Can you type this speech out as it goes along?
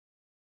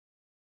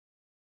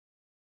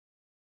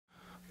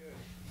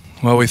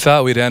Well, we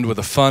thought we'd end with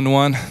a fun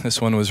one.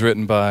 This one was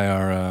written by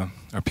our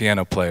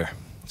piano player.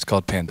 It's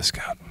called Panda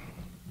Scout.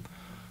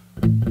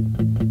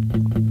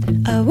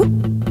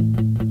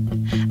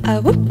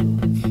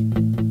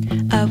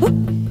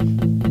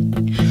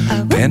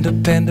 Panda,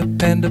 panda,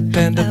 panda,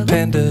 panda,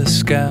 panda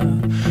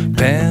scout.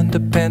 Panda,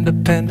 panda,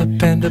 panda,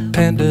 panda,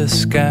 panda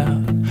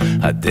scout.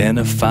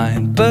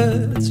 Identifying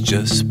birds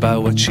just by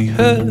what she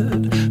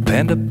heard.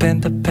 Panda,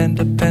 panda,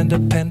 panda, panda,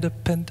 panda, panda,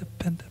 panda,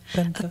 panda.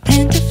 A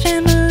panda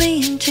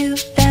family in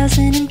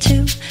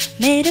 2002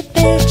 made a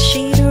bed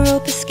sheet, a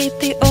rope, escaped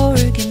the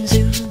Oregon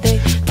Zoo. They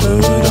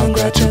put on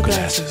groucho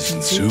glasses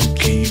and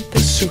zookeeper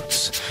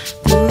suits,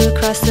 flew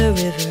across the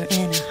river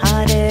in a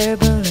hot air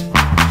balloon,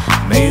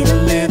 made a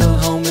little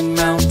home in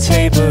Mount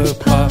Tabor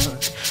Park,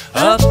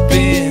 up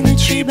in a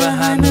tree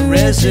behind the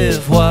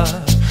reservoir,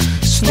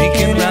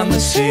 sneaking round the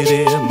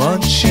city,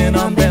 munching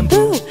on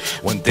bamboo.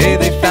 One day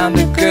they found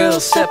a girl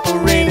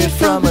separated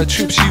from a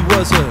troop. She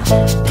was a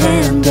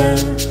panda,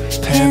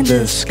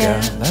 panda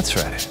scout. That's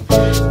right.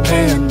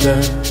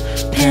 Panda,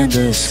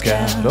 panda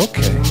scout.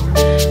 Okay.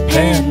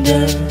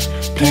 Panda,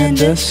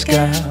 panda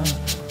scout.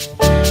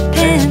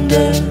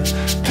 Panda,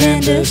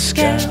 panda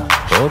scout.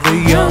 Oh,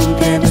 the young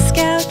panda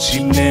scout,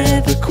 she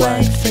never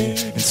quite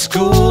fit in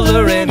school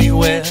or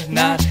anywhere,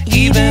 not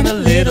even a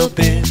little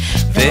bit.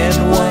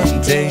 Then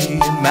one day in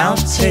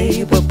Mount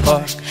Tabor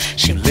Park,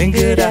 she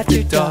lingered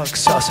after dark,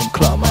 saw some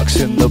claw marks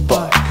in the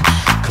bark,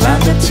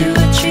 climbed up to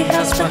a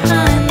treehouse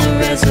behind the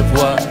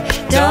reservoir,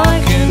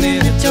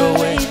 darkening a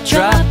doorway,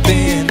 drop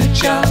in a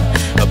jar.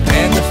 A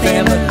panda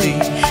family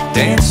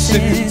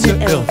dancing to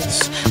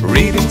Elvis,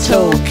 reading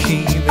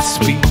Tolkien and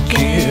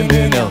speaking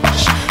in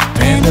Elvish.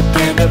 Panda,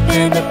 panda,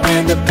 panda,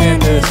 panda,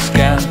 panda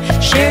scout,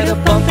 shared a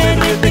bunk bed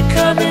with the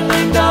cub and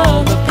learned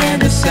all the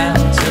panda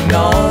sounds and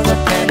all the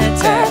panda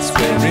tasks,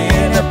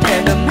 wearing a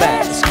panda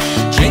mask,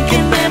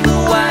 drinking bamboo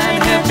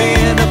wine,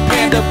 having a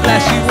panda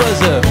blast. She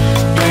was a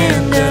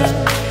panda,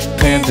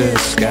 panda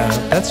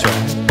scout. That's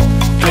right.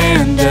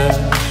 Panda,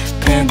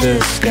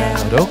 panda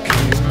scout.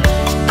 Okay.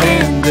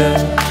 Panda,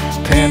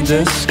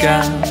 panda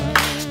scout.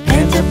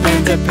 Panda,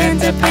 panda,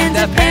 panda,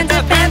 panda,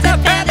 panda, panda,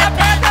 panda,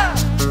 panda.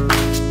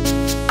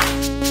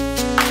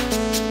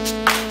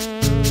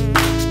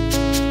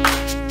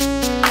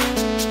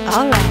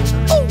 all right.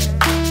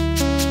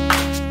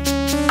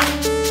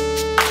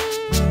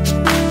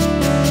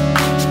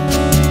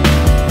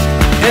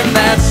 And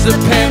that's the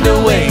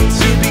panda way,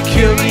 to be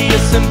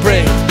curious and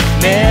brave.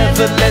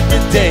 Never let the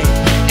day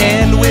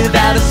end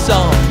without a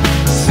song.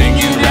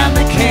 Singing round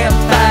the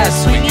campfire,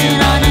 swinging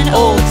on an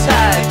old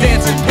tie,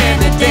 dancing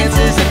panda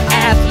dances and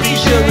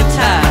athleisure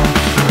attire.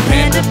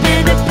 Panda,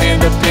 panda,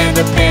 panda,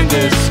 panda,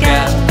 panda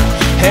scout,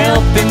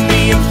 helping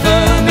the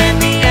infirm and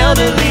the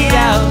elderly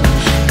out,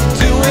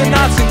 doing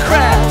arts and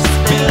crafts,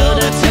 build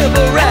a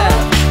timber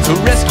raft to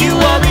rescue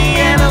all the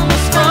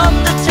animals from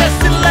the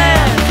tested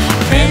land.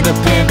 Panda,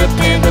 panda,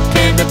 panda,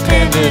 panda,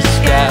 panda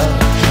scout.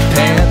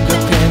 Panda,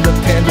 panda,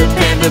 panda,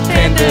 panda,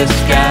 panda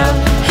scout.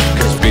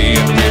 'Cause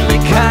being really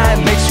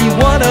kind makes you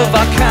one of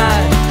a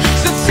kind.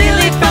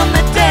 Sincerely from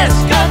the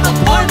desk of the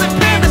Portland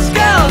Panda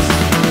Scouts.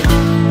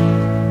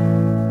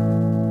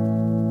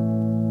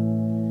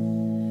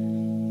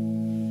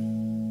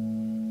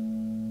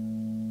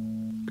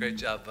 Great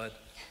job, bud.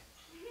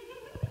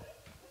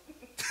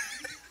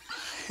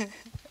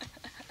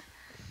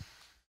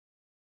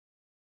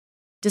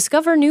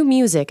 Discover new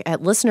music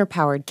at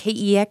listener-powered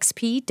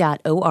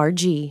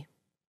KEXP.org.